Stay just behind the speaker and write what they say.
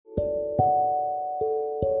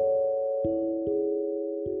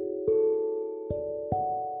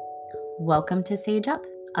Welcome to Sage Up,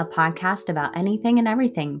 a podcast about anything and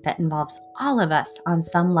everything that involves all of us on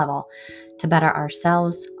some level to better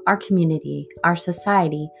ourselves, our community, our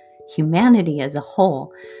society, humanity as a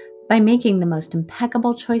whole, by making the most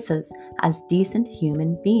impeccable choices as decent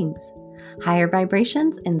human beings. Higher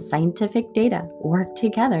vibrations and scientific data work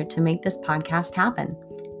together to make this podcast happen.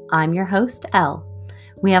 I'm your host, Elle.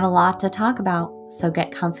 We have a lot to talk about, so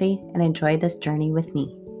get comfy and enjoy this journey with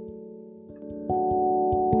me.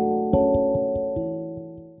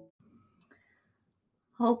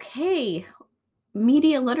 Okay,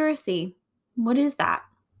 media literacy. What is that?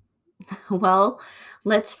 Well,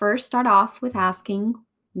 let's first start off with asking,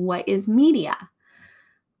 what is media?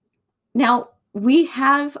 Now, we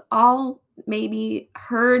have all maybe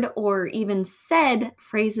heard or even said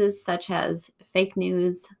phrases such as fake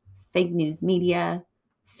news media,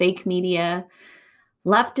 fake media,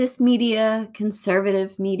 leftist media,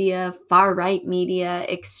 conservative media, far-right media,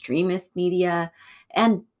 extremist media,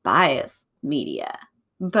 and biased media.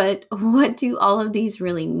 But what do all of these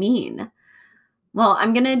really mean? Well,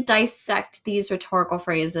 I'm going to dissect these rhetorical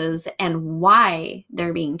phrases and why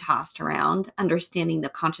they're being tossed around, understanding the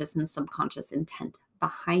conscious and subconscious intent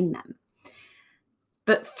behind them.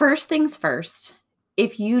 But first things first,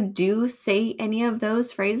 if you do say any of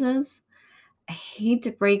those phrases, I hate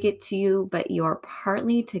to break it to you, but you are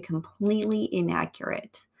partly to completely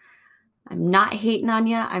inaccurate. I'm not hating on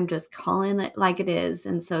you. I'm just calling it like it is.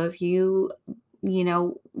 And so if you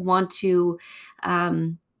want to,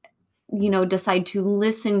 decide to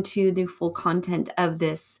listen to the full content of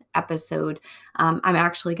this episode, I'm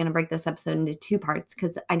actually going to break this episode into two parts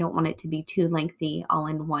because I don't want it to be too lengthy all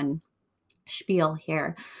in one spiel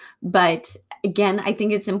here. But again, I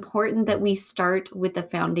think it's important that we start with the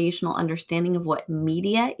foundational understanding of what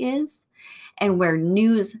media is and where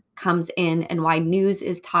news comes in and why news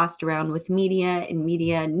is tossed around with media and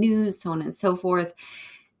media news, so on and so forth.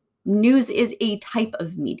 News is a type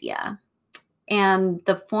of media, and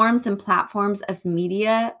the forms and platforms of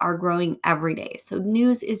media are growing every day. So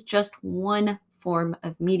news is just one form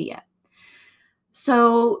of media.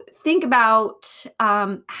 So think about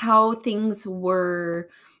how things were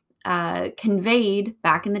conveyed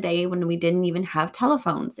back in the day when we didn't even have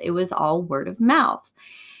telephones. It was all word of mouth.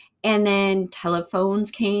 And then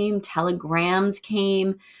telephones came, telegrams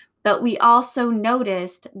came. But we also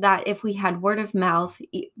noticed that if we had word of mouth,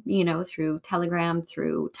 through telegram,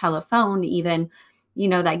 through telephone, even,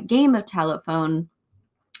 that game of telephone,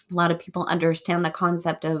 a lot of people understand the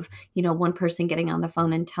concept of, one person getting on the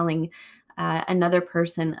phone and telling another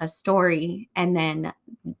person a story, and then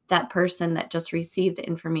that person that just received the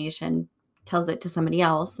information tells it to somebody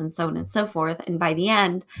else, and so on and so forth. And by the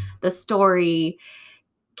end, the story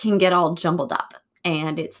can get all jumbled up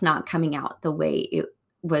and it's not coming out the way it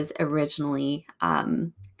was originally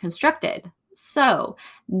constructed. So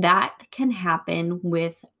that can happen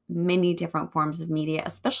with many different forms of media,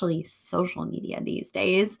 especially social media these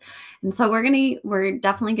days. And so we're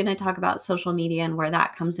definitely going to talk about social media and where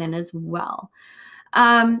that comes in as well.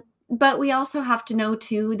 But we also have to know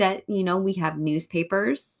too that, we have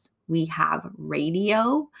newspapers, we have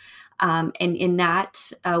radio, and in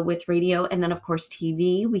that with radio, and then of course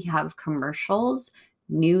TV, we have commercials,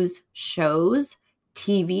 news shows,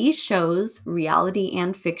 TV shows, reality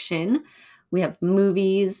and fiction. We have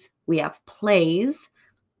movies, we have plays,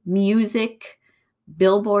 music,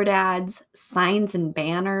 billboard ads, signs and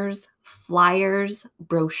banners, flyers,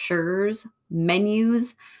 brochures,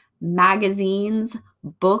 menus, magazines,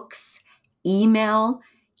 books, email,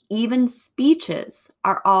 even speeches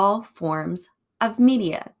are all forms of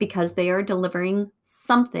media because they are delivering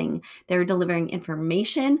something. They're delivering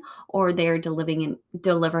information, or they're delivering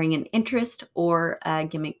an interest or a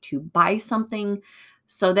gimmick to buy something.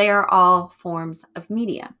 So they are all forms of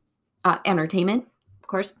media. Entertainment, of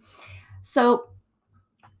course. So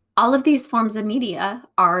all of these forms of media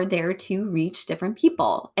are there to reach different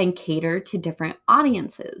people and cater to different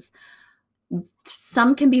audiences.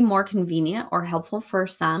 Some can be more convenient or helpful for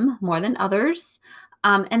some more than others.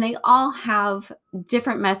 And they all have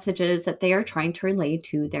different messages that they are trying to relay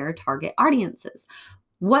to their target audiences.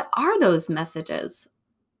 What are those messages?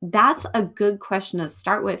 That's a good question to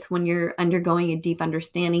start with when you're undergoing a deep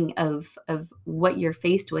understanding of what you're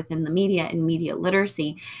faced with in the media and media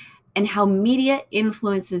literacy, and how media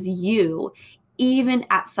influences you even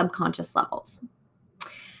at subconscious levels.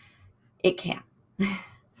 It can.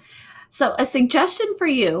 So a suggestion for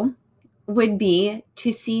you would be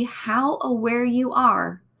to see how aware you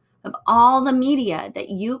are of all the media that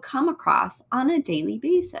you come across on a daily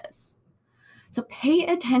basis. So pay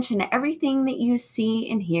attention to everything that you see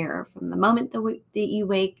and hear from the moment that you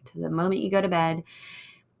wake to the moment you go to bed,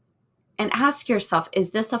 And ask yourself,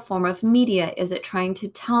 is this a form of media? Is it trying to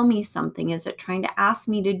tell me something? Is it trying to ask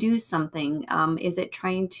me to do something? Is it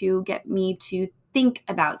trying to get me to think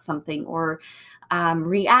about something or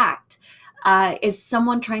react? Is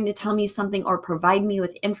someone trying to tell me something or provide me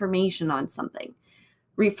with information on something?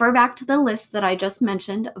 Refer back to the list that I just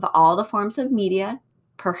mentioned of all the forms of media.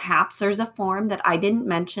 Perhaps there's a form that I didn't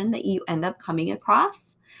mention that you end up coming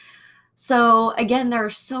across. So again, there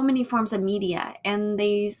are so many forms of media, and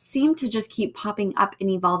they seem to just keep popping up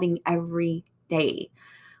and evolving every day.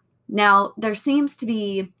 Now, these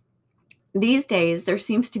days, there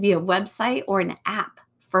seems to be a website or an app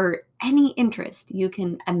for any interest you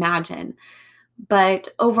can imagine. But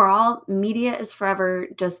overall, media is forever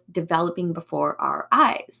just developing before our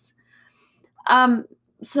eyes.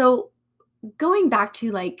 So going back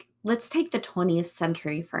to, like, let's take the 20th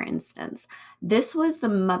century, for instance. This was the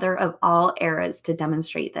mother of all eras to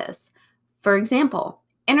demonstrate this. For example,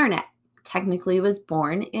 internet technically was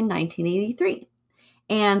born in 1983.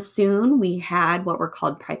 And soon we had what were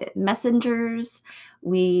called private messengers.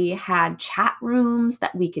 We had chat rooms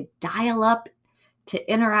that we could dial up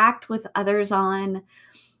to interact with others on.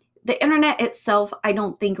 The internet itself, I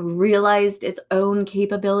don't think, realized its own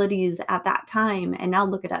capabilities at that time. And now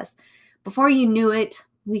look at us. Before you knew it,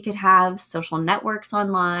 we could have social networks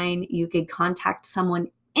online. You could contact someone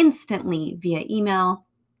instantly via email,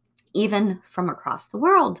 even from across the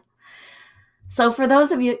world. So for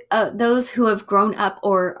those of you, those who have grown up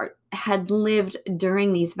or had lived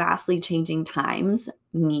during these vastly changing times,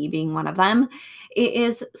 me being one of them, it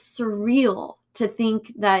is surreal to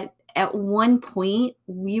think that at one point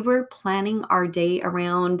we were planning our day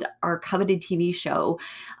around our coveted TV show,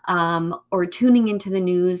 or tuning into the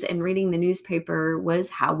news and reading the newspaper was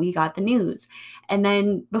how we got the news. And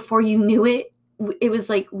then before you knew it, it was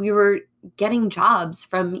like we were getting jobs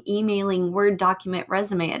from emailing Word document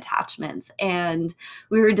resume attachments, and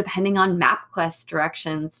we were depending on MapQuest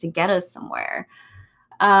directions to get us somewhere.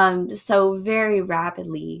 So very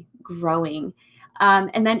rapidly growing.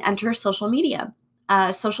 And then enter social media.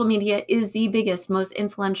 Social media is the biggest, most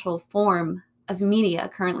influential form of media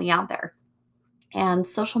currently out there. And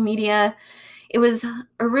social media, it was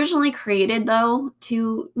originally created, though,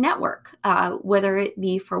 to network, whether it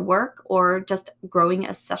be for work or just growing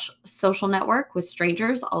a social network with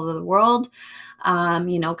strangers all over the world,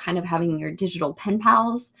 kind of having your digital pen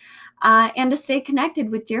pals, and to stay connected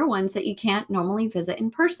with dear ones that you can't normally visit in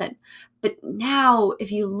person. But now,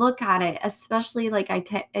 if you look at it, especially like I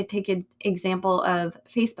take an example of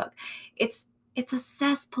Facebook, it's a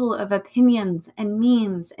cesspool of opinions and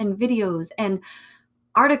memes and videos and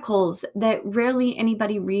articles that rarely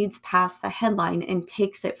anybody reads past the headline and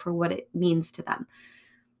takes it for what it means to them.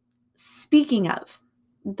 Speaking of,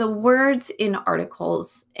 the words in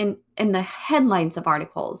articles and the headlines of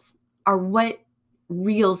articles are what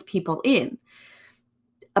reels people in.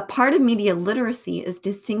 A part of media literacy is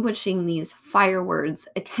distinguishing these fire words,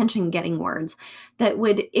 attention-getting words that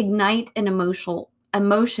would ignite an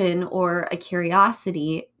emotion or a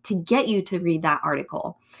curiosity to get you to read that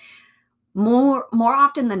article. More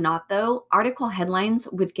often than not, though, article headlines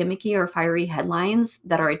with gimmicky or fiery headlines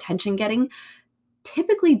that are attention-getting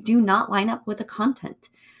typically do not line up with the content.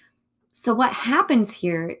 So what happens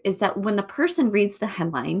here is that when the person reads the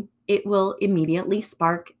headline, it will immediately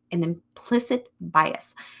spark an implicit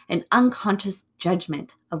bias, an unconscious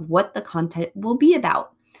judgment of what the content will be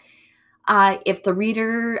about. If the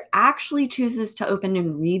reader actually chooses to open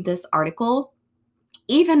and read this article,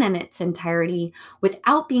 even in its entirety,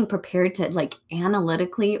 without being prepared to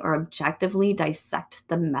analytically or objectively dissect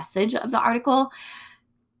the message of the article,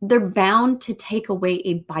 they're bound to take away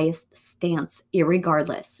a biased stance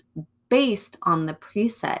irregardless, based on the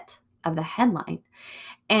preset of the headline.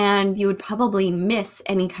 And you would probably miss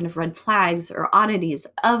any kind of red flags or oddities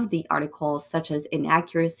of the article, such as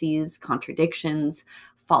inaccuracies, contradictions,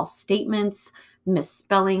 false statements,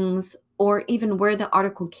 misspellings, or even where the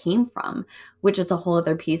article came from, which is a whole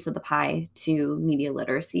other piece of the pie to media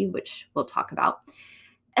literacy, which we'll talk about.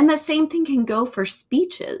 And the same thing can go for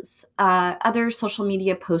speeches, other social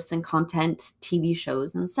media posts and content, TV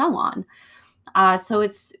shows, and so on. So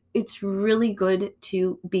it's really good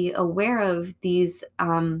to be aware of these,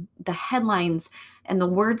 the headlines and the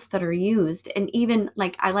words that are used. And even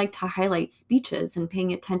I like to highlight speeches and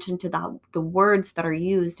paying attention to the words that are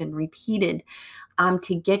used and repeated,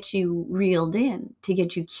 to get you reeled in, to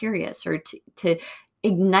get you curious, or to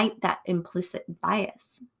ignite that implicit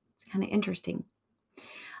bias. It's kind of interesting.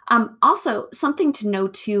 Also, something to know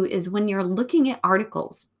too is when you're looking at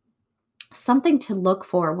articles, something to look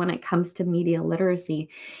for when it comes to media literacy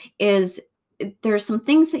is there's some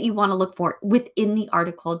things that you want to look for within the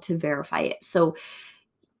article to verify it. So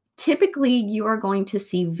typically, you are going to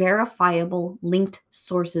see verifiable linked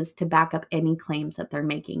sources to back up any claims that they're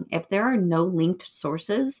making. If there are no linked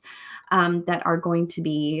sources that are going to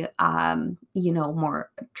be,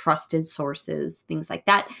 more trusted sources, things like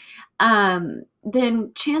that,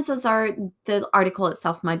 then chances are the article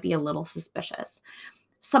itself might be a little suspicious.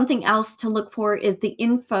 Something else to look for is the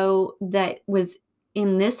info that was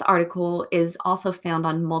in this article is also found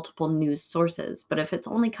on multiple news sources. But if it's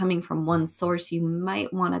only coming from one source, you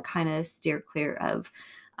might want to kind of steer clear of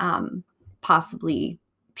possibly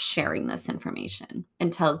sharing this information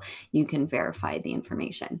until you can verify the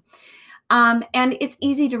information. And it's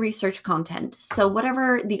easy to research content. So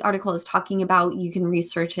whatever the article is talking about, you can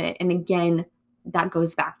research it. And again, that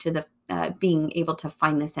goes back to the being able to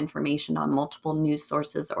find this information on multiple news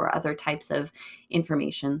sources or other types of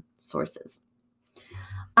information sources.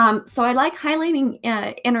 So I like highlighting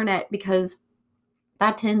internet because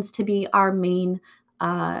that tends to be our main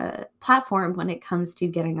platform when it comes to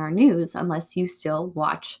getting our news, unless you still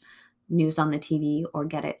watch news on the TV or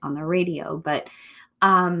get it on the radio. But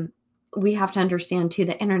we have to understand too,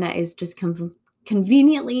 the internet is just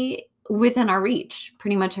conveniently within our reach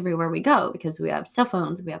pretty much everywhere we go because we have cell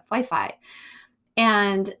phones, we have Wi-Fi.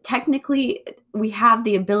 And technically, we have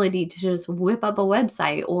the ability to just whip up a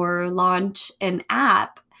website or launch an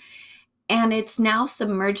app, and it's now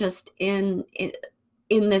submerged us in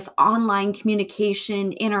this online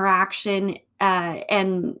communication, interaction,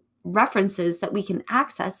 and references that we can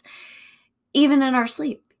access even in our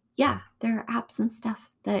sleep. Yeah, there are apps and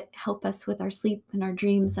stuff that help us with our sleep and our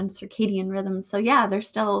dreams and circadian rhythms. So yeah, they're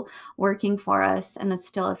still working for us and it's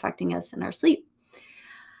still affecting us in our sleep.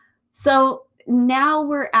 So now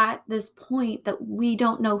we're at this point that we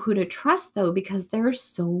don't know who to trust, though, because there's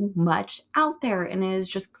so much out there and it is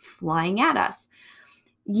just flying at us.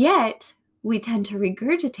 Yet we tend to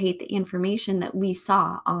regurgitate the information that we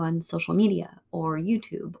saw on social media or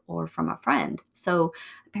YouTube or from a friend. So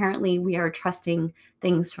apparently we are trusting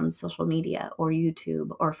things from social media or YouTube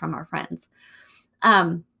or from our friends.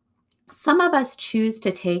 Some of us choose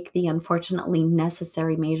to take the unfortunately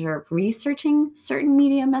necessary measure of researching certain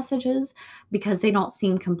media messages because they don't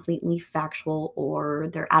seem completely factual or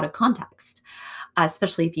they're out of context,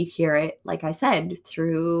 especially if you hear it, like I said,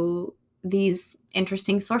 through these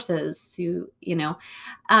interesting sources,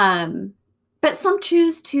 but some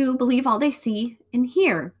choose to believe all they see and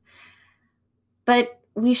hear. But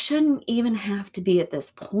we shouldn't even have to be at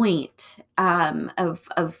this point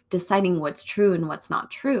of deciding what's true and what's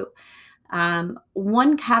not true.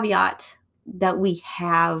 One caveat that we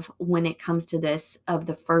have when it comes to this of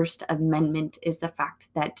the First Amendment is the fact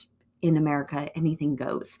that in America, anything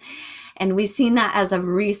goes. And we've seen that as of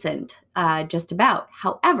recent, just about.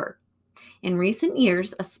 However, in recent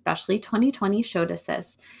years, especially 2020 showed us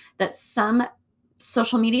this, that some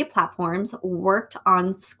social media platforms worked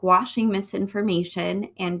on squashing misinformation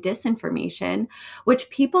and disinformation, which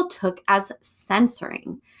people took as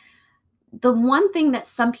censoring. The one thing that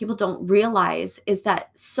some people don't realize is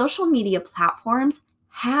that social media platforms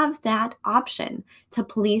have that option to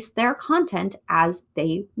police their content as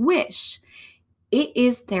they wish. It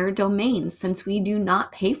is their domain since we do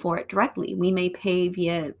not pay for it directly. We may pay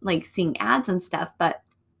via like seeing ads and stuff, but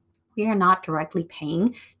we are not directly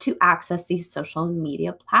paying to access these social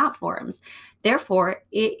media platforms. Therefore,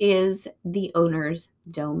 it is the owner's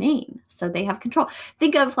domain. So they have control.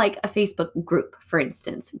 Think of like a Facebook group, for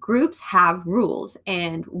instance. Groups have rules,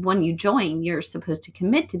 and when you join, you're supposed to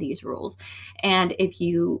commit to these rules. And if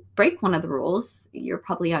you break one of the rules, you're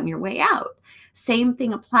probably on your way out. Same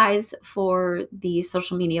thing applies for the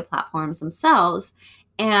social media platforms themselves.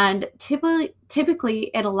 And typically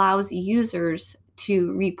it allows users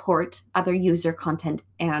to report other user content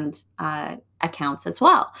and accounts as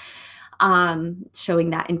well, showing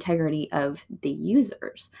that integrity of the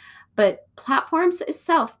users. But platforms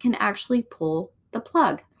itself can actually pull the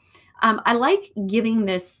plug. I like giving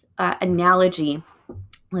this analogy.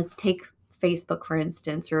 Let's take Facebook, for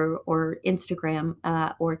instance, or Instagram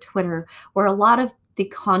or Twitter, where a lot of the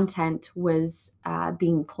content was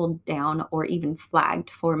being pulled down or even flagged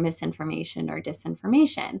for misinformation or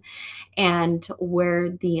disinformation, and where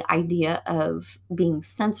the idea of being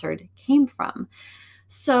censored came from.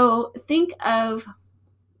 So think of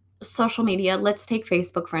social media. Let's take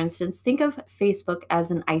Facebook, for instance. Think of Facebook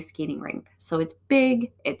as an ice skating rink. So it's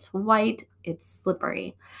big, it's white, it's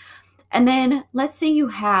slippery. And then let's say you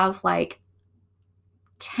have like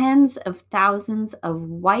tens of thousands of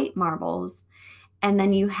white marbles, and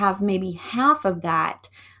then you have maybe half of that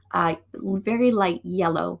very light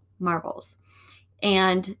yellow marbles.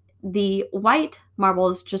 And the white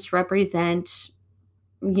marbles just represent,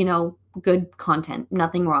 good content,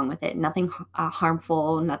 nothing wrong with it, nothing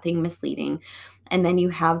harmful, nothing misleading. And then you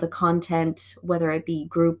have the content, whether it be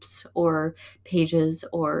groups or pages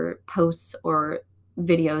or posts or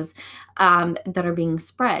videos that are being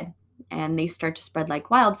spread. And they start to spread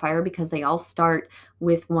like wildfire because they all start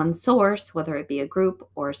with one source, whether it be a group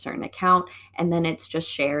or a certain account. And then it's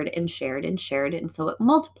just shared and shared and shared. And so it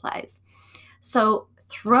multiplies. So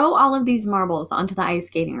throw all of these marbles onto the ice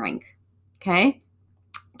skating rink. Okay.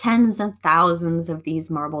 Tens of thousands of these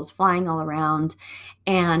marbles flying all around.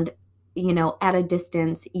 And, at a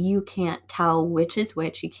distance, you can't tell which is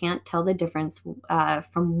which. You can't tell the difference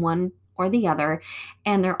from one or the other.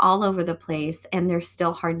 And they're all over the place and they're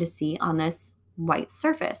still hard to see on this white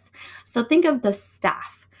surface. So think of the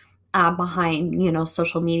staff behind,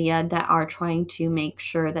 social media that are trying to make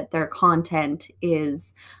sure that their content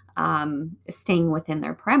is staying within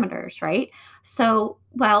their parameters, right? So,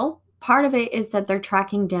 well, part of it is that they're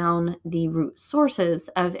tracking down the root sources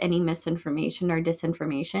of any misinformation or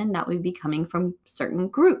disinformation that would be coming from certain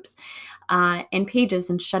groups and pages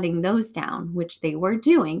and shutting those down, which they were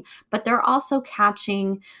doing. But they're also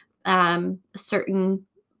catching certain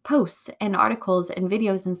posts and articles and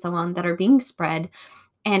videos and so on that are being spread,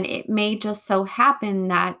 and it may just so happen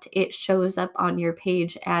that it shows up on your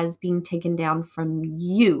page as being taken down from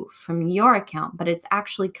you, from your account, but it's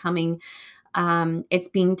actually coming, it's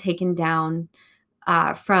being taken down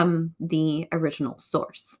from the original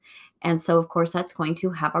source. And so, of course, that's going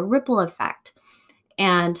to have a ripple effect.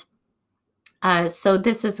 And so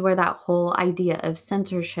this is where that whole idea of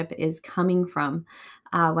censorship is coming from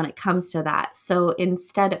when it comes to that. So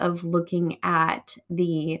instead of looking at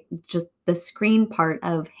just the screen part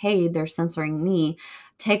of, hey, they're censoring me,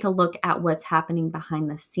 take a look at what's happening behind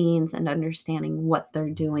the scenes and understanding what they're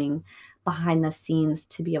doing behind the scenes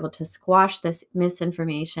to be able to squash this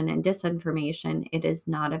misinformation and disinformation. It is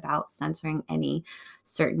not about censoring any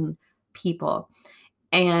certain people.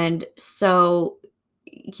 And so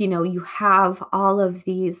you have all of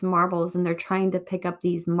these marbles and they're trying to pick up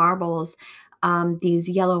these marbles, these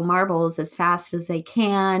yellow marbles, as fast as they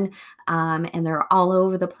can. And they're all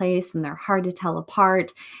over the place and they're hard to tell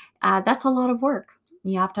apart. That's a lot of work.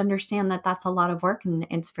 You have to understand that that's a lot of work and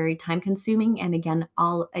it's very time consuming. And again,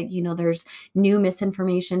 there's new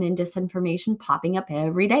misinformation and disinformation popping up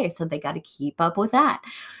every day. So they got to keep up with that.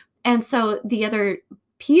 And so the other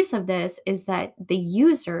piece of this is that the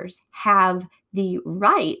users have the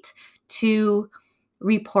right to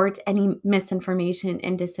report any misinformation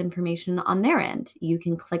and disinformation on their end. You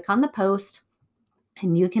can click on the post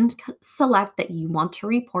and you can select that you want to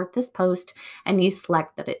report this post, and you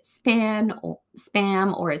select that it's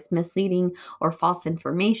spam or it's misleading or false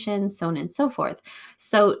information, so on and so forth.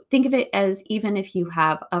 So think of it as, even if you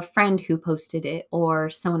have a friend who posted it or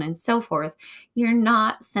so on and so forth, you're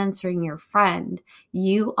not censoring your friend.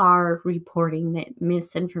 You are reporting the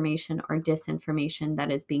misinformation or disinformation that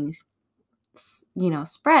is being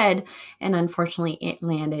spread, and unfortunately it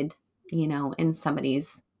landed in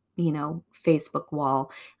somebody's Facebook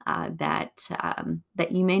wall that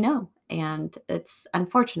you may know. And it's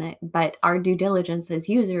unfortunate, but our due diligence as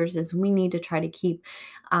users is we need to try to keep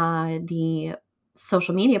the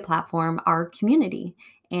social media platform, our community,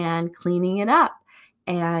 and cleaning it up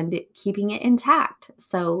and keeping it intact.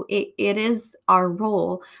 So it is our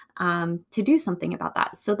role to do something about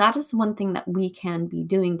that. So that is one thing that we can be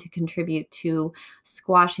doing to contribute to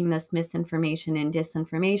squashing this misinformation and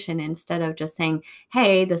disinformation. Instead of just saying,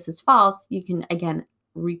 hey, this is false, you can, again,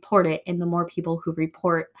 report it. And the more people who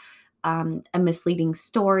report a misleading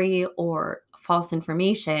story or false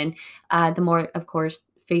information, the more, of course,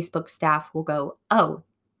 Facebook staff will go, oh,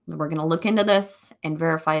 we're going to look into this and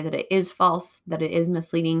verify that it is false, that it is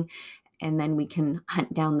misleading, and then we can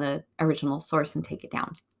hunt down the original source and take it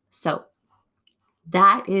down. So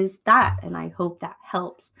that is that, and I hope that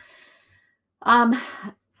helps.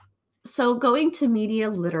 So going to media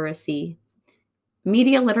literacy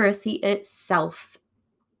itself,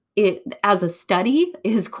 it as a study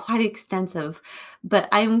is quite extensive, but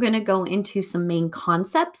I'm going to go into some main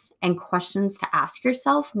concepts and questions to ask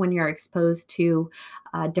yourself when you're exposed to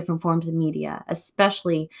different forms of media,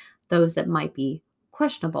 especially those that might be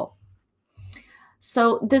questionable.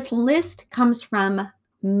 So this list comes from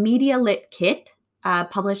Media Lit Kit,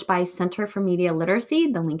 published by Center for Media Literacy.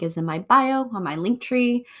 The link is in my bio on my link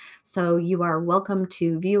tree, so you are welcome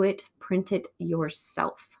to view it, print it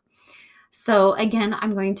yourself. So again,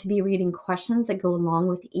 I'm going to be reading questions that go along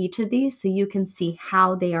with each of these so you can see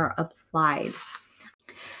how they are applied.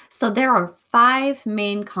 So there are 5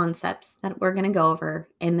 main concepts that we're going to go over,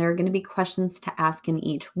 and there are going to be questions to ask in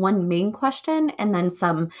each. One main question, and then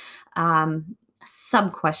some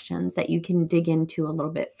sub questions that you can dig into a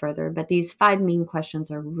little bit further. But these 5 main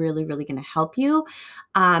questions are really, really going to help you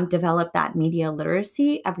develop that media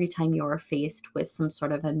literacy every time you're faced with some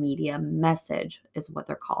sort of a media message, is what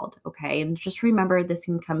they're called. Okay. And just remember, this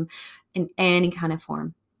can come in any kind of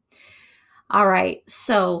form. All right.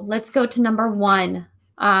 So let's go to number 1.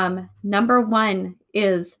 Number 1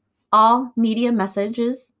 is all media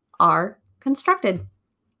messages are constructed.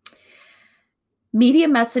 Media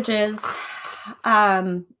messages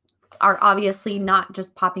are obviously not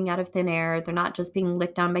just popping out of thin air. They're not just being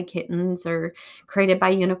licked down by kittens or created by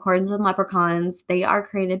unicorns and leprechauns. They are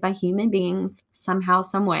created by human beings somehow,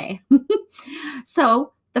 some way.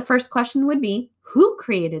 So the first question would be, who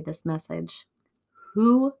created this message?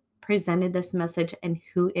 Who presented this message, and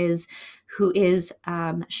who is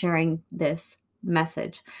sharing this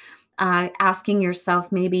message? Asking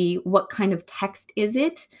yourself maybe, what kind of text is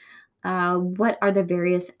it? What are the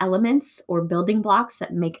various elements or building blocks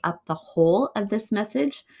that make up the whole of this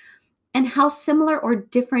message? And how similar or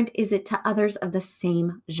different is it to others of the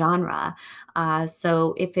same genre?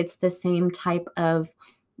 So if it's the same type of,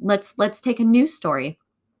 let's take a news story.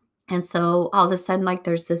 And so all of a sudden, like,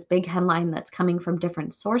 there's this big headline that's coming from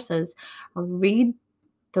different sources. Read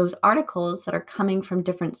those articles that are coming from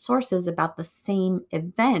different sources about the same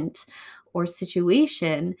event or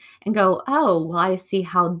situation and go, oh, well, I see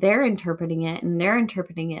how they're interpreting it, and they're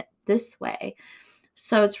interpreting it this way.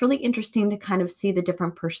 So it's really interesting to kind of see the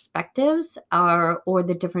different perspectives or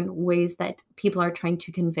the different ways that people are trying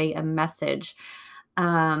to convey a message,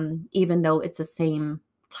 even though it's the same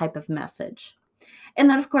type of message. And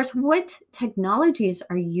then, of course, what technologies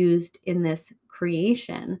are used in this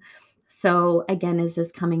creation? So again, is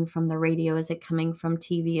this coming from the radio? Is it coming from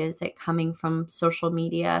TV? Is it coming from social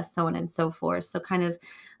media? So on and so forth. So kind of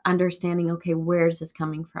understanding, okay, where is this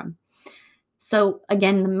coming from? So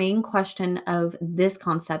again, the main question of this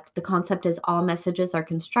concept, the concept is all messages are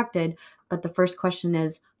constructed, but the first question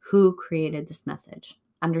is, who created this message?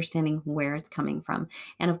 Understanding where it's coming from.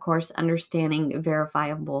 And of course, understanding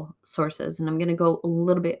verifiable sources. And I'm going to go a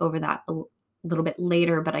little bit over that a little bit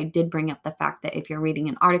later, but I did bring up the fact that if you're reading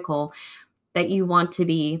an article, that you want to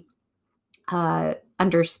be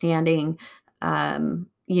understanding,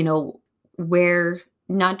 where,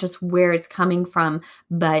 not just where it's coming from,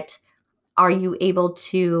 but are you able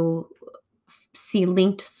to see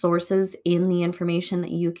linked sources in the information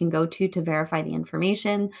that you can go to verify the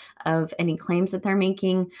information of any claims that they're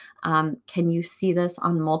making? Can you see this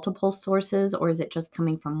on multiple sources, or is it just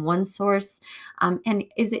coming from one source? And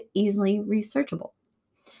is it easily researchable?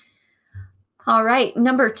 All right,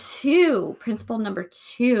 principle number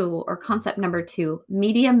 2, or concept number 2,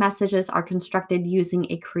 media messages are constructed using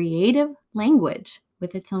a creative language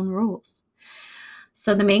with its own rules.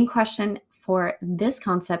 So the main question for this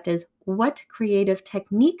concept is, what creative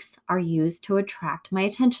techniques are used to attract my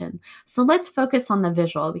attention? So let's focus on the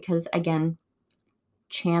visual, because again,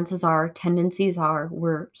 tendencies are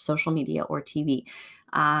we're social media or TV.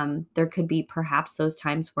 There could be perhaps those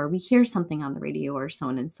times where we hear something on the radio or so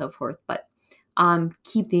on and so forth, but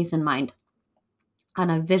keep these in mind on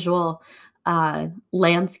a visual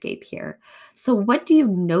landscape here. So what do you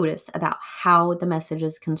notice about how the message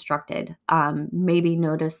is constructed? Maybe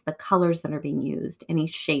notice the colors that are being used, any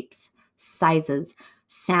shapes, sizes,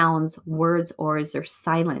 sounds, words, or is there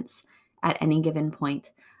silence at any given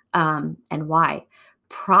point? And why?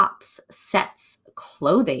 Props, sets,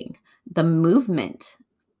 clothing, the movement,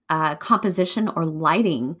 composition or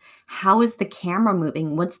lighting. How is the camera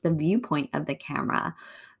moving? What's the viewpoint of the camera?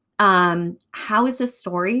 How is the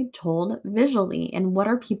story told visually, and what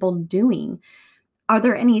are people doing? Are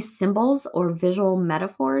there any symbols or visual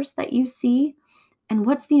metaphors that you see? And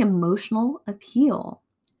what's the emotional appeal?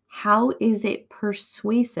 How is it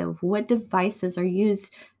persuasive? What devices are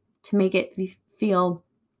used to make it feel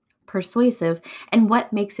persuasive? And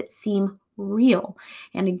what makes it seem real?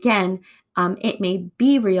 And again, it may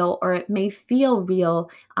be real or it may feel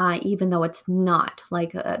real, even though it's not.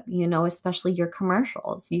 Like, especially your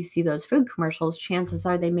commercials. You see those food commercials, chances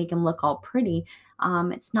are they make them look all pretty.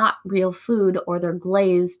 It's not real food, or they're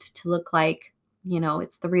glazed to look like,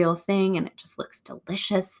 it's the real thing and it just looks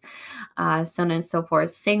delicious, so on and so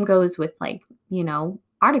forth. Same goes with, like,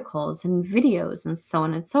 articles and videos and so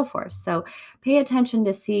on and so forth. So pay attention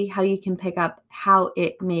to see how you can pick up how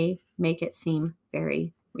it may make it seem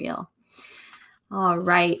very real. All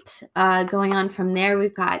right. Going on from there,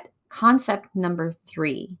 we've got concept number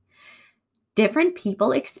 3. Different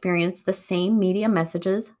people experience the same media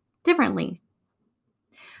messages differently.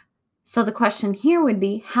 So the question here would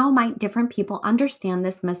be, how might different people understand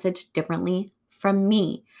this message differently from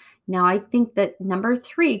me? Now, I think that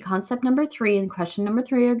concept number three, and question number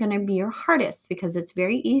three are going to be your hardest because it's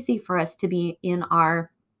very easy for us to be in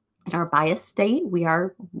our biased state. We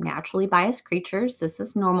are naturally biased creatures. This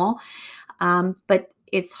is normal. But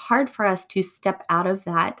it's hard for us to step out of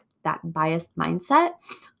that biased mindset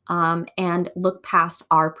and look past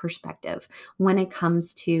our perspective when it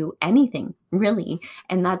comes to anything, really.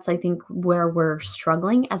 And that's, I think, where we're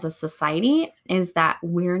struggling as a society, is that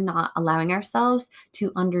we're not allowing ourselves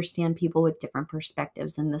to understand people with different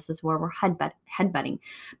perspectives. And this is where we're headbutting.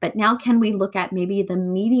 But now, can we look at maybe the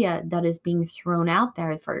media that is being thrown out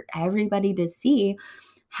there for everybody to see?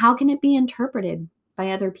 How can it be interpreted by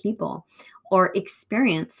other people or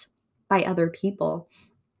experienced by other people?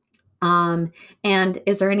 And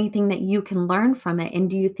is there anything that you can learn from it? And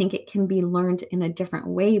do you think it can be learned in a different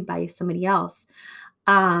way by somebody else?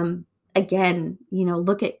 Again,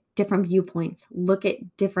 look at different viewpoints, look at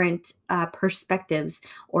different perspectives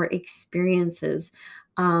or experiences.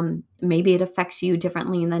 Maybe it affects you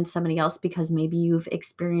differently than somebody else because maybe you've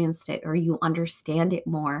experienced it or you understand it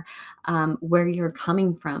more, where you're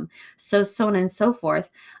coming from. So on and so forth.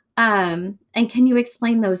 And can you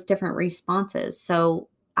explain those different responses? So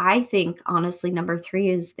I think, honestly, number three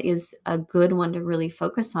is a good one to really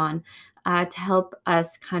focus on, to help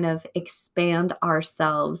us kind of expand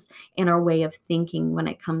ourselves in our way of thinking when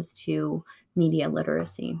it comes to media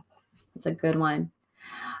literacy. It's a good one.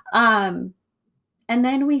 And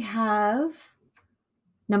then we have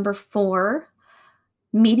number 4,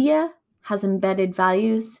 media has embedded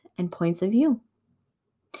values and points of view.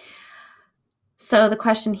 So the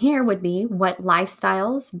question here would be, what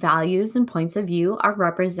lifestyles, values, and points of view are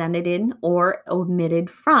represented in or omitted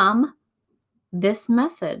from this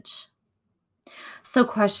message? So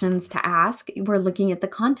questions to ask, we're looking at the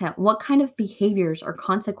content. What kind of behaviors or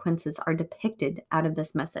consequences are depicted out of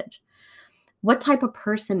this message? What type of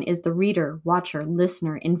person is the reader, watcher,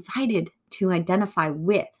 listener invited to identify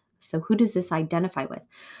with? So who does this identify with?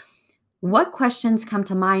 What questions come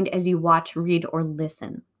to mind as you watch, read, or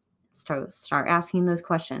listen? Start asking those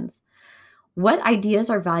questions. What ideas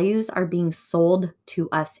or values are being sold to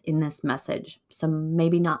us in this message? So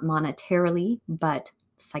maybe not monetarily, but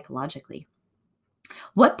psychologically.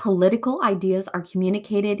 What political ideas are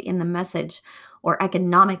communicated in the message, or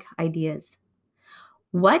economic ideas?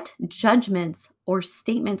 What judgments or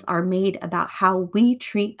statements are made about how we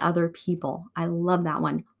treat other people? I love that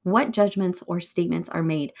one. What judgments or statements are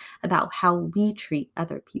made about how we treat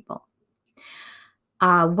other people?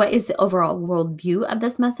 What is the overall worldview of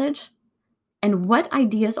this message? And what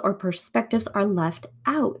ideas or perspectives are left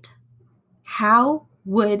out? How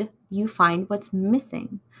would you find what's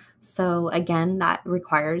missing? So again, that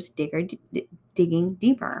requires digging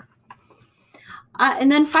deeper.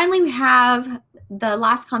 And then finally, we have the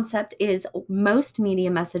last concept is, most media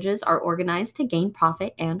messages are organized to gain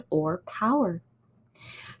profit and or power.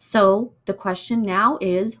 So the question now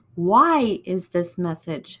is, why is this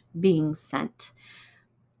message being sent?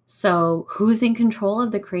 So who's in control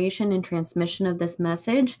of the creation and transmission of this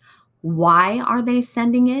message? Why are they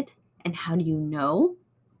sending it? And how do you know?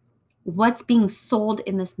 What's being sold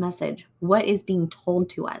in this message? What is being told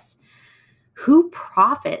to us? Who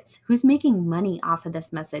profits? Who's making money off of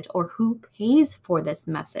this message? Or who pays for this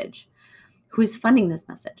message? Who's funding this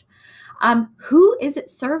message? Who is it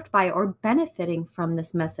served by or benefiting from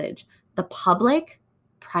this message? The public,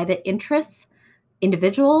 private interests,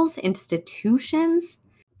 individuals, institutions?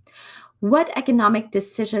 What economic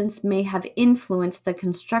decisions may have influenced the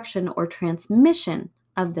construction or transmission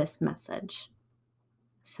of this message?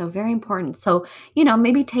 So very important. So,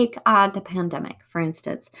 maybe take the pandemic, for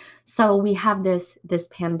instance. So we have this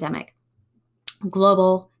pandemic,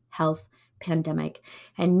 global health pandemic.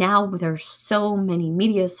 And now there's so many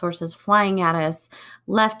media sources flying at us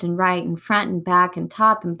left and right and front and back and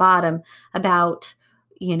top and bottom about,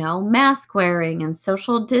 mask wearing and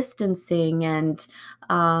social distancing and,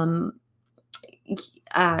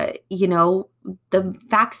 the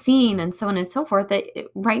vaccine and so on and so forth. That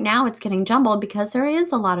right now it's getting jumbled because there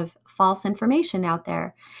is a lot of false information out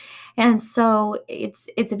there. And so it's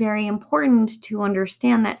very important to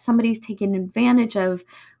understand that somebody's taking advantage of,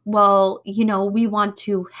 well, we want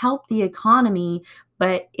to help the economy,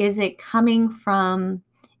 but is it coming from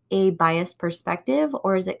a biased perspective,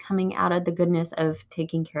 or is it coming out of the goodness of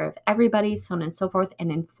taking care of everybody, so on and so forth,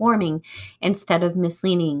 and informing instead of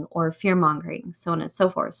misleading or fear mongering, so on and so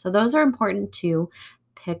forth. So those are important to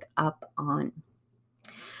pick up on.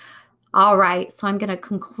 All right, so I'm going to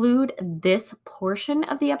conclude this portion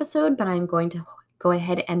of the episode, but I'm going to go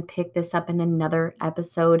ahead and pick this up in another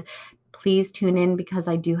episode please tune in because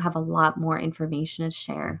I do have a lot more information to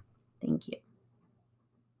share. Thank you.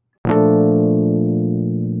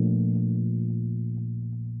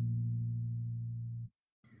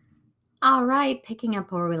 All right, picking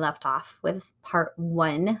up where we left off with part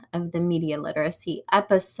 1 of the media literacy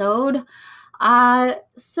episode.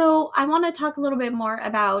 So I want to talk a little bit more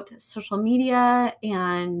about social media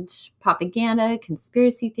and propaganda,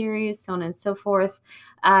 conspiracy theories, so on and so forth.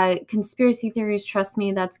 Conspiracy theories, trust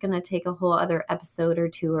me, that's going to take a whole other episode or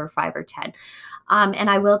 2 or 5 or 10.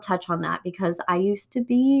 And I will touch on that because I used to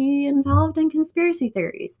be involved in conspiracy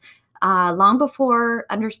theories. Long before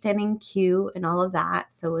understanding Q and all of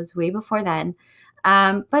that. So it was way before then.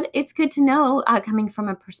 But it's good to know, coming from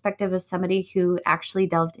a perspective of somebody who actually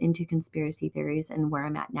delved into conspiracy theories and where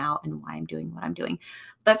I'm at now and why I'm doing what I'm doing.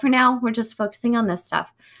 But for now, we're just focusing on this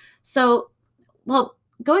stuff. So, well,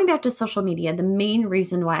 going back to social media, the main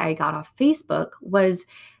reason why I got off Facebook was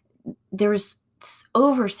there's this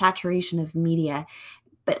oversaturation of media,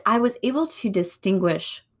 but I was able to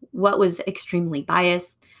distinguish what was extremely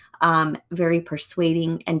biased, very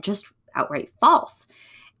persuading, and just outright false.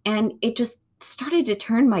 And it just started to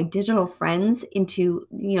turn my digital friends into,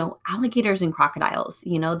 alligators and crocodiles.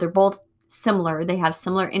 They're both similar. They have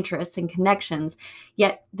similar interests and connections,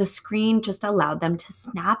 yet the screen just allowed them to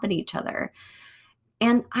snap at each other.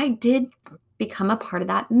 And I did become a part of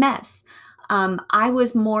that mess. I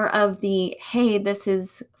was more of the, hey, this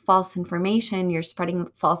is false information. You're spreading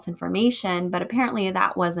false information. But apparently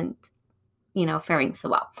that wasn't, faring so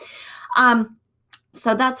well.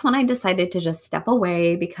 So that's when I decided to just step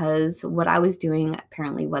away because what I was doing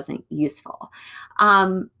apparently wasn't useful.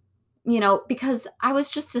 Because I was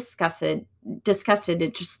just disgusted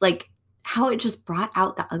at just like how it just brought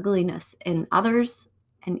out the ugliness in others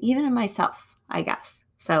and even in myself, I guess.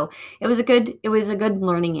 So it was a good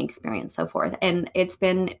learning experience, so forth. And it's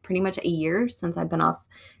been pretty much a year since I've been off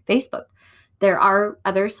Facebook. There are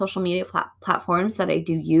other social media platforms that I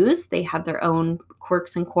do use. They have their own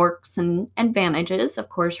quirks and advantages. Of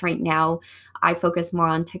course, right now I focus more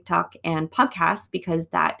on TikTok and podcasts because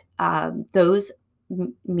those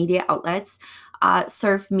media outlets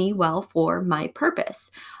serve me well for my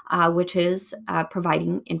purpose, which is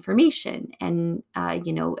providing information and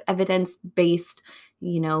evidence-based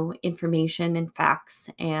information and facts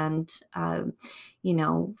and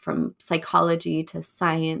from psychology to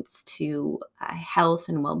science to health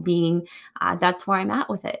and well-being. That's where I'm at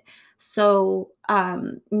with it. So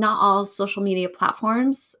not all social media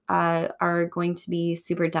platforms are going to be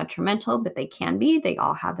super detrimental, but they can be. They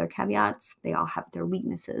all have their caveats. They all have their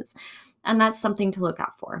weaknesses. And that's something to look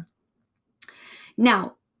out for.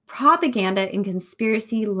 Now, propaganda and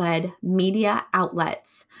conspiracy-led media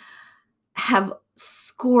outlets have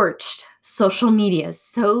scorched social media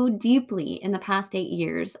so deeply in the past 8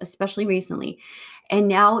 years, especially recently. And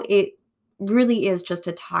now it really is just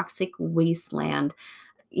a toxic wasteland,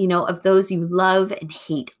 of those you love and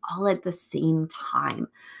hate all at the same time.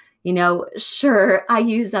 Sure, I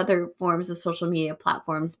use other forms of social media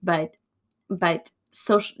platforms, but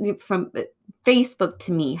Facebook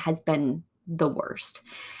to me has been the worst.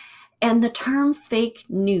 And the term fake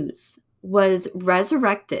news was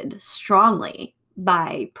resurrected strongly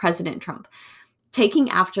by President Trump, taking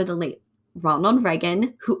after the late Ronald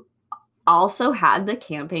Reagan, who also had the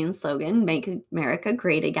campaign slogan, "Make America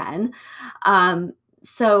Great Again."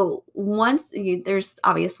 So there's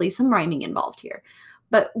obviously some rhyming involved here,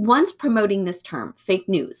 but once promoting this term, fake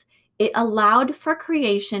news, it allowed for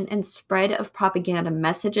creation and spread of propaganda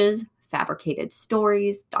messages, fabricated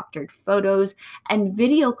stories, doctored photos, and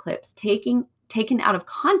video clips taken out of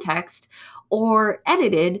context or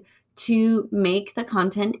edited to make the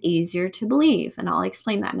content easier to believe. And I'll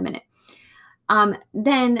explain that in a minute.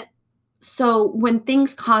 So when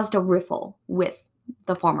things caused a riffle with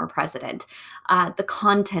the former president,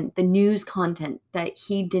 the news content that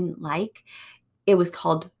he didn't like, it was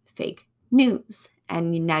called fake news.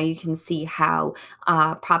 And now you can see how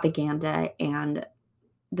propaganda and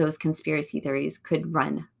those conspiracy theories could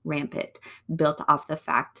run rampant, built off the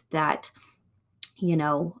fact that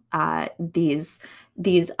these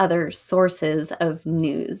other sources of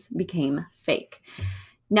news became fake.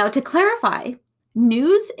 Now, to clarify,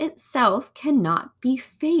 news itself cannot be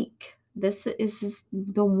fake. This is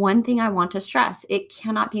the one thing I want to stress. It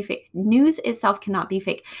cannot be fake. News itself cannot be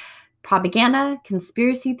fake. Propaganda,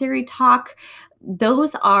 conspiracy theory talk,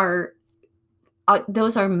 those are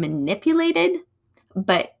manipulated,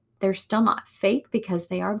 but they're still not fake because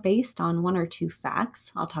they are based on one or two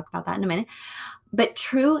facts. I'll talk about that in a minute. But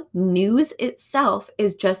true news itself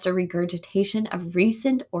is just a regurgitation of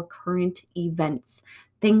recent or current events.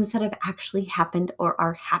 things that have actually happened or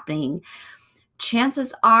are happening.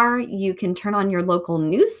 Chances are you can turn on your local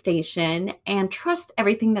news station and trust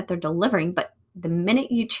everything that they're delivering. But the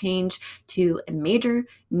minute you change to a major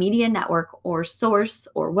media network or source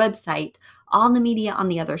or website, all the media on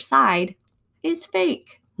the other side is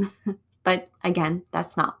fake. But again,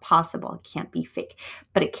 that's not possible. It can't be fake,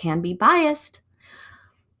 but it can be biased.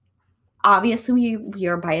 Obviously, we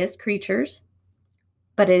are biased creatures,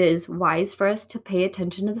 but it is wise for us to pay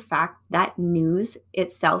attention to the fact that news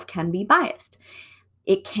itself can be biased.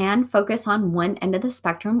 It can focus on one end of the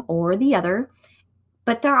spectrum or the other,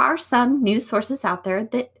 but there are some news sources out there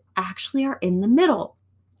that actually are in the middle.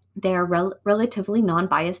 They are relatively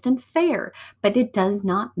non-biased and fair, but it does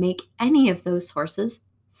not make any of those sources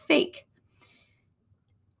fake.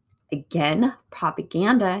 Again,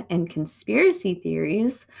 propaganda and conspiracy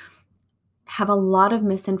theories have a lot of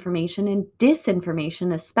misinformation and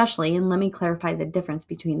disinformation, especially, and let me clarify the difference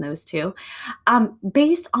between those two,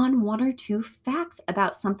 based on one or two facts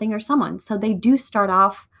about something or someone. So they do start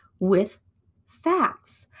off with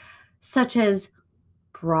facts, such as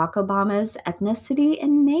Barack Obama's ethnicity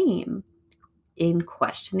and name, in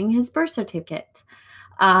questioning his birth certificate,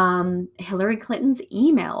 Hillary Clinton's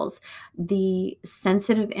emails. The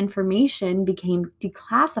sensitive information became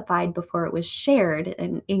declassified before it was shared.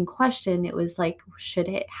 And in question, it was like, should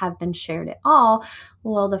it have been shared at all?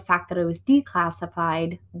 Well, the fact that it was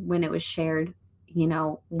declassified when it was shared,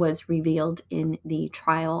 was revealed in the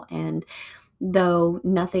trial. And though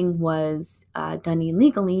nothing was done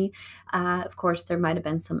illegally, of course, there might have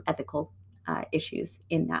been some ethical issues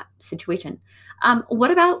in that situation.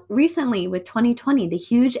 What about recently with 2020, the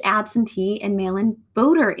huge absentee and mail-in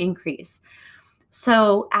voter increase?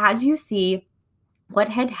 So as you see, what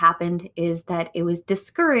had happened is that it was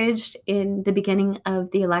discouraged in the beginning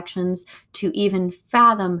of the elections to even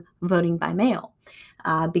fathom voting by mail.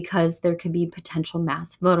 Because there could be potential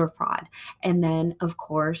mass voter fraud. And then, of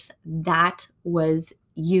course, that was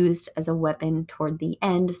used as a weapon toward the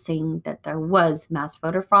end, saying that there was mass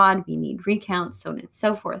voter fraud, we need recounts, so on and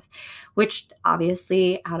so forth, which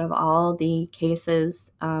obviously, out of all the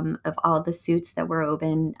cases, of all the suits that were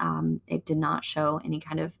open, it did not show any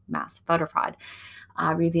kind of mass voter fraud,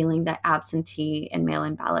 revealing that absentee and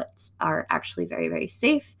mail-in ballots are actually very, very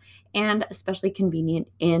safe and especially convenient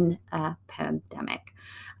in a pandemic.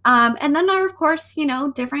 And then there are, of course,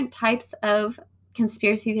 different types of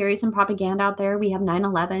conspiracy theories and propaganda out there. We have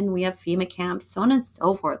 9/11, we have FEMA camps, so on and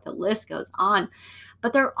so forth. The list goes on.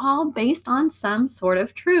 But they're all based on some sort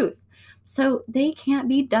of truth. So they can't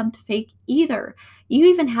be dubbed fake either. You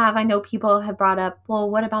even have, I know people have brought up,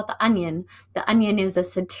 well, what about The Onion? The Onion is a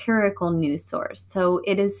satirical news source. So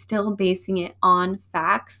it is still basing it on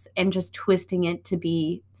facts and just twisting it to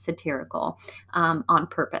be satirical on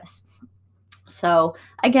purpose. So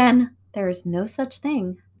again, there is no such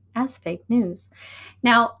thing as fake news.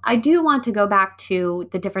 Now, I do want to go back to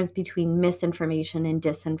the difference between misinformation and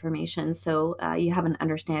disinformation, so you have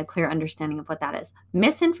a clear understanding of what that is.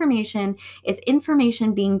 Misinformation is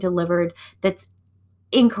information being delivered that's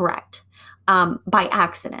incorrect by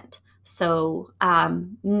accident. So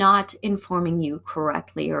not informing you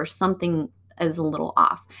correctly or something is a little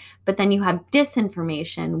off. But then you have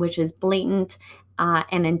disinformation, which is blatant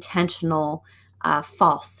and intentional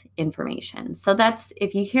false information. So that's,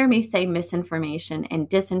 if you hear me say misinformation and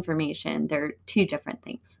disinformation, they're two different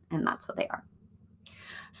things, and that's what they are.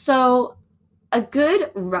 So a good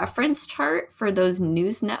reference chart for those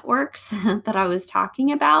news networks that I was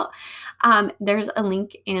talking about, there's a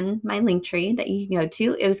link in my link tree that you can go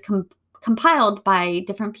to. It was compiled by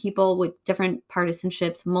different people with different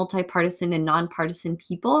partisanships, multi-partisan and nonpartisan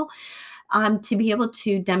people, to be able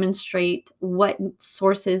to demonstrate what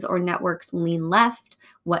sources or networks lean left,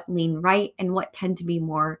 what lean right, and what tend to be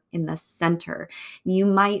more in the center. You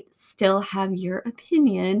might still have your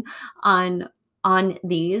opinion on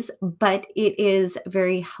these, but it is a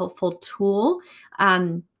very helpful tool,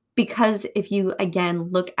 because if you, again,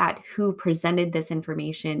 look at who presented this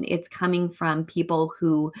information, it's coming from people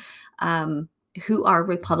who are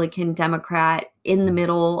Republican, Democrat, in the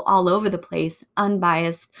middle, all over the place,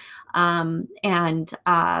 unbiased, and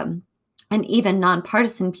even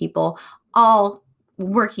nonpartisan people, all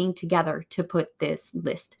working together to put this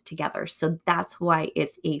list together. So that's why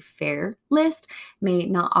it's a fair list. May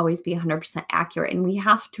not always be 100% accurate. And we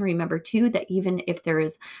have to remember too, that even if there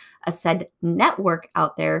is a said network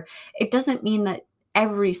out there, it doesn't mean that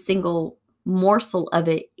every single morsel of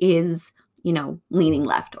it is, leaning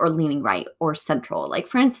left or leaning right or central. Like,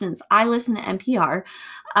 for instance, I listen to NPR,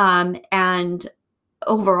 and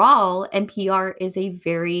overall, NPR is a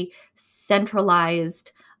very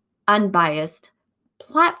centralized, unbiased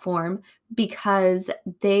platform because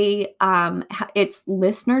it's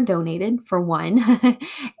listener donated for one,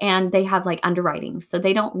 and they have like underwriting, so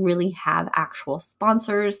they don't really have actual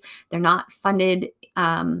sponsors. They're not funded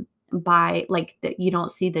by like you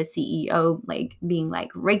don't see the CEO like being like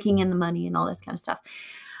raking in the money and all this kind of stuff.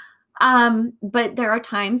 But there are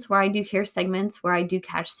times where I do hear segments where I do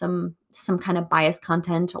catch some kind of biased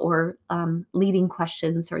content or leading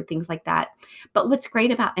questions or things like that. But what's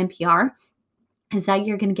great about NPR is that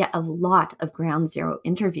you're going to get a lot of ground zero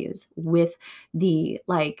interviews with the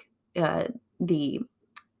uh, the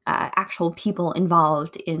actual people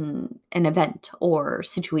involved in an event or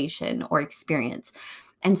situation or experience.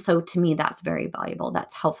 And so to me, that's very valuable.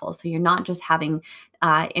 That's helpful. So you're not just having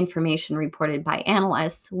information reported by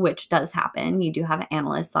analysts, which does happen. You do have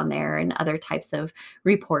analysts on there and other types of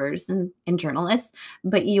reporters and journalists,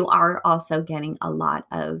 but you are also getting a lot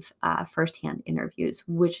of firsthand interviews,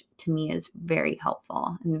 which to me is very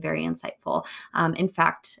helpful and very insightful. In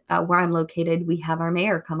fact, where I'm located, we have our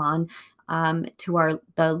mayor come on to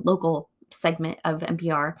the local segment of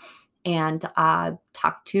NPR and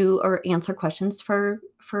talk to or answer questions for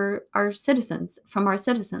our citizens from our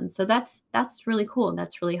citizens. So that's really cool.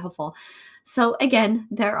 That's really helpful. So again,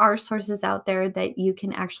 there are sources out there that you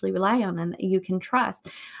can actually rely on and that you can trust.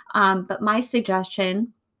 But my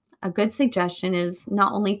suggestion, a good suggestion, is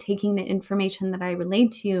not only taking the information that I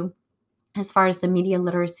relayed to you as far as the media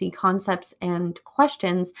literacy concepts and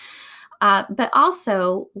questions, but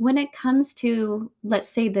also, when it comes to, let's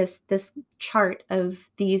say, this chart of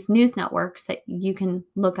these news networks that you can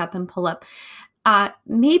look up and pull up,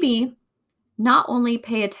 maybe not only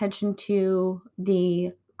pay attention to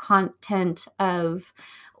the content of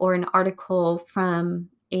or an article from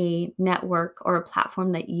a network or a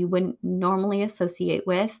platform that you wouldn't normally associate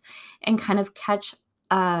with, and kind of catch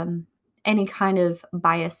any kind of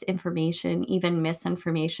biased information, even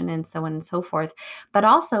misinformation, and so on and so forth, but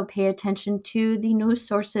also pay attention to the news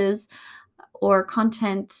sources or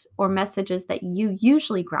content or messages that you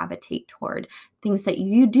usually gravitate toward, things that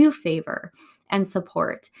you do favor and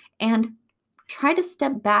support, and try to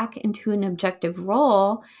step back into an objective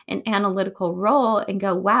role, an analytical role, and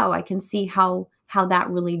go, wow, I can see how that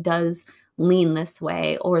really does lean this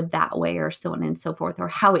way or that way, or so on and so forth, or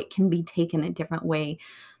how it can be taken a different way,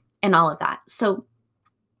 and all of that. So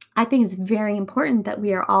I think it's very important that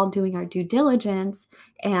we are all doing our due diligence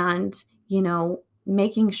and,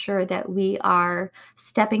 making sure that we are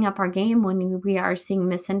stepping up our game when we are seeing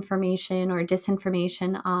misinformation or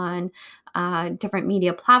disinformation on different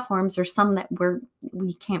media platforms, or some that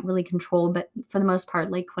we can't really control. But for the most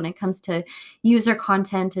part, like when it comes to user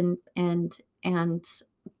content and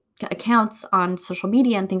accounts on social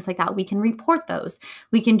media and things like that, we can report those.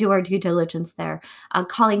 We can do our due diligence there.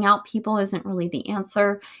 Calling out people isn't really the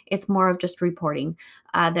answer. It's more of just reporting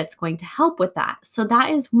that's going to help with that. So that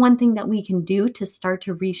is one thing that we can do to start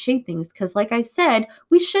to reshape things. Because like I said,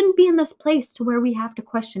 we shouldn't be in this place to where we have to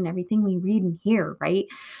question everything we read and hear, right?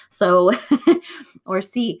 So, or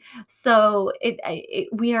see. So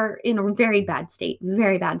we are in a very bad state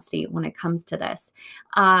when it comes to this.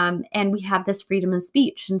 And we have this freedom of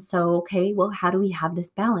speech. And so, okay, well, how do we have this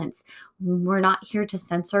balance? We're not here to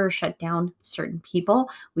censor or shut down certain people.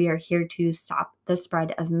 We are here to stop the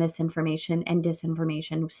spread of misinformation and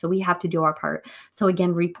disinformation. So we have to do our part. So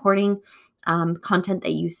again, reporting content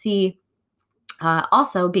that you see,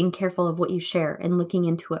 also being careful of what you share and looking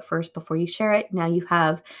into it first before you share it. Now you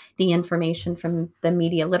have the information from the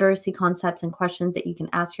media literacy concepts and questions that you can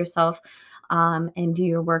ask yourself, and do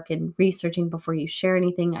your work in researching before you share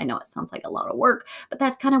anything. I know it sounds like a lot of work, but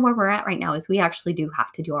that's kind of where we're at right now, is we actually do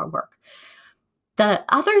have to do our work. The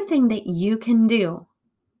other thing that you can do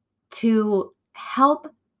to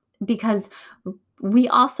help, because we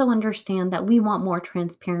also understand that we want more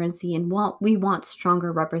transparency and we want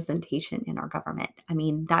stronger representation in our government. I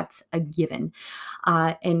mean, that's a given.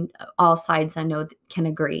 And all sides I know can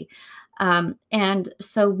agree. And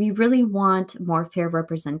so we really want more fair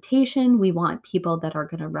representation. We want people that are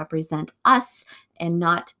going to represent us and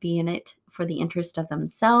not be in it for the interest of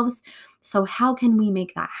themselves. So how can we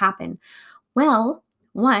make that happen? Well,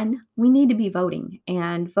 one, we need to be voting,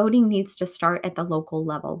 and voting needs to start at the local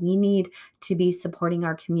level. We need to be supporting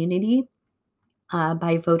our community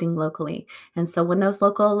by voting locally. And so when those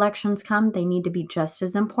local elections come, they need to be just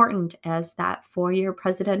as important as that 4-year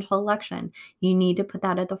presidential election. You need to put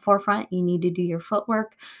that at the forefront. You need to do your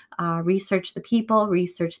footwork, research the people,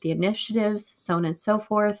 research the initiatives, so on and so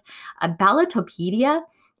forth. Ballotopedia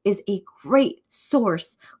is a great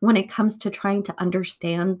source when it comes to trying to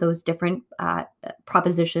understand those different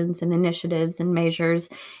propositions and initiatives and measures,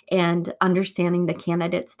 and understanding the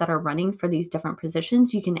candidates that are running for these different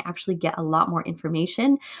positions. You can actually get a lot more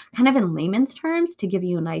information kind of in layman's terms to give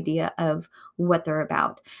you an idea of what they're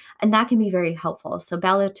about. And that can be very helpful. So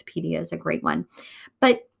Ballotopedia is a great one.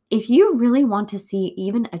 But if you really want to see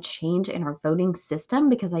even a change in our voting system,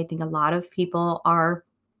 because I think a lot of people are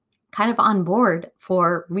kind of on board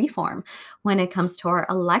for reform when it comes to our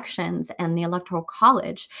elections and the Electoral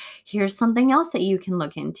College, here's something else that you can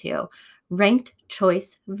look into: ranked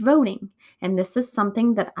choice voting. And this is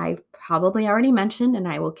something that I've probably already mentioned, and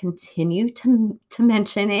I will continue to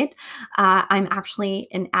mention it. I'm actually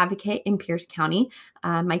an advocate in Pierce County,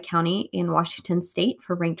 my county in Washington State,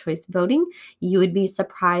 for ranked choice voting. You would be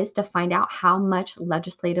surprised to find out how much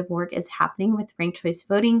legislative work is happening with ranked choice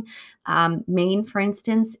voting. Maine, for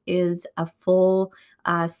instance, is a full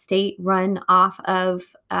state run off of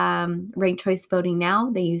ranked choice voting now.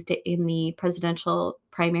 They used it in the presidential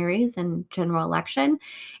primaries and general election,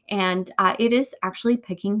 and it is actually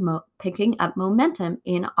picking up momentum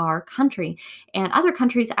in our country. And other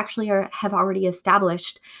countries actually have already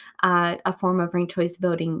established a form of ranked choice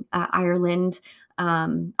voting. Ireland,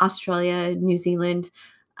 Australia, New Zealand,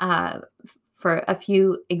 for a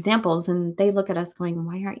few examples, and they look at us going,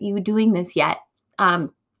 "Why aren't you doing this yet?"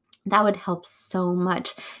 That would help so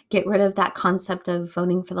much. Get rid of that concept of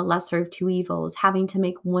voting for the lesser of two evils, having to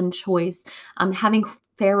make one choice, having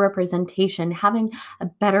fair representation, having a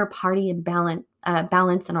better party and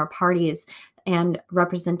balance in our parties, and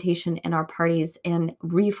representation in our parties, and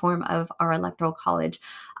reform of our electoral college.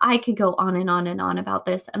 I could go on and on and on about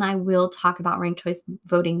this, and I will talk about ranked choice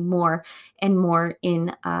voting more and more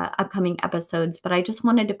in upcoming episodes. But I just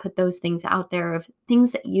wanted to put those things out there of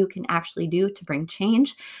things that you can actually do to bring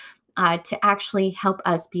change, to actually help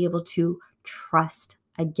us be able to trust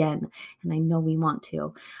again. And I know we want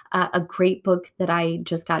to. A great book that I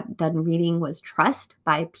just got done reading was Trust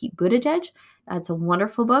by Pete Buttigieg. That's a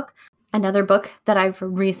wonderful book. Another book that I've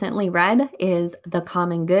recently read is The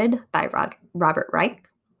Common Good by Robert Reich.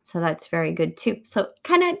 So that's very good too. So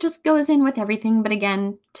kind of just goes in with everything. But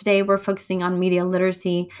again, today we're focusing on media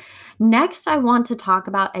literacy. Next, I want to talk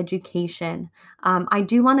about education. I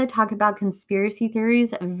do want to talk about conspiracy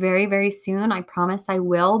theories very, very soon. I promise I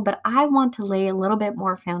will. But I want to lay a little bit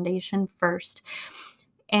more foundation first,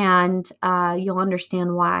 and you'll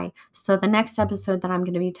understand why. So the next episode that I'm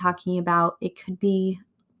going to be talking about, it could be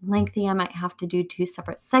lengthy. I might have to do 2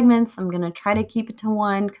 separate segments. I'm going to try to keep it to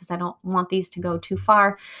one because I don't want these to go too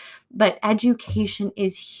far. But education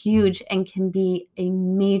is huge and can be a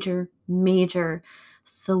major, major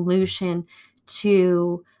solution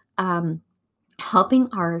to helping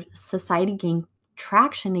our society gain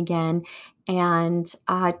traction again, and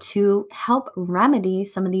to help remedy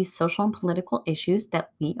some of these social and political issues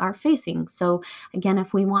that we are facing. So again,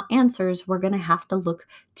 if we want answers, we're going to have to look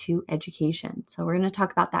to education. So we're going to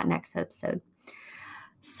talk about that next episode.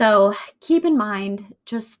 So keep in mind,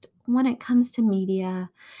 just when it comes to media,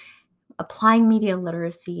 applying media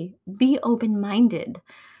literacy, be open-minded.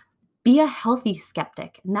 Be a healthy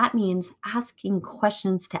skeptic. And that means asking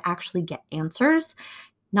questions to actually get answers,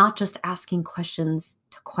 not just asking questions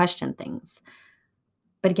to question things.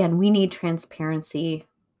 But again, we need transparency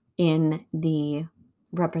in the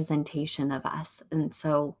representation of us. And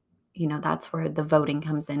so, that's where the voting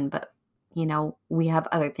comes in. But, we have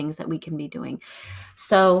other things that we can be doing.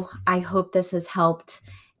 So I hope this has helped.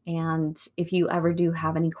 And if you ever do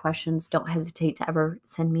have any questions, don't hesitate to ever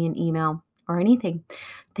send me an email or anything.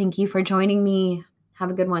 Thank you for joining me. Have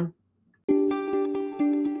a good one.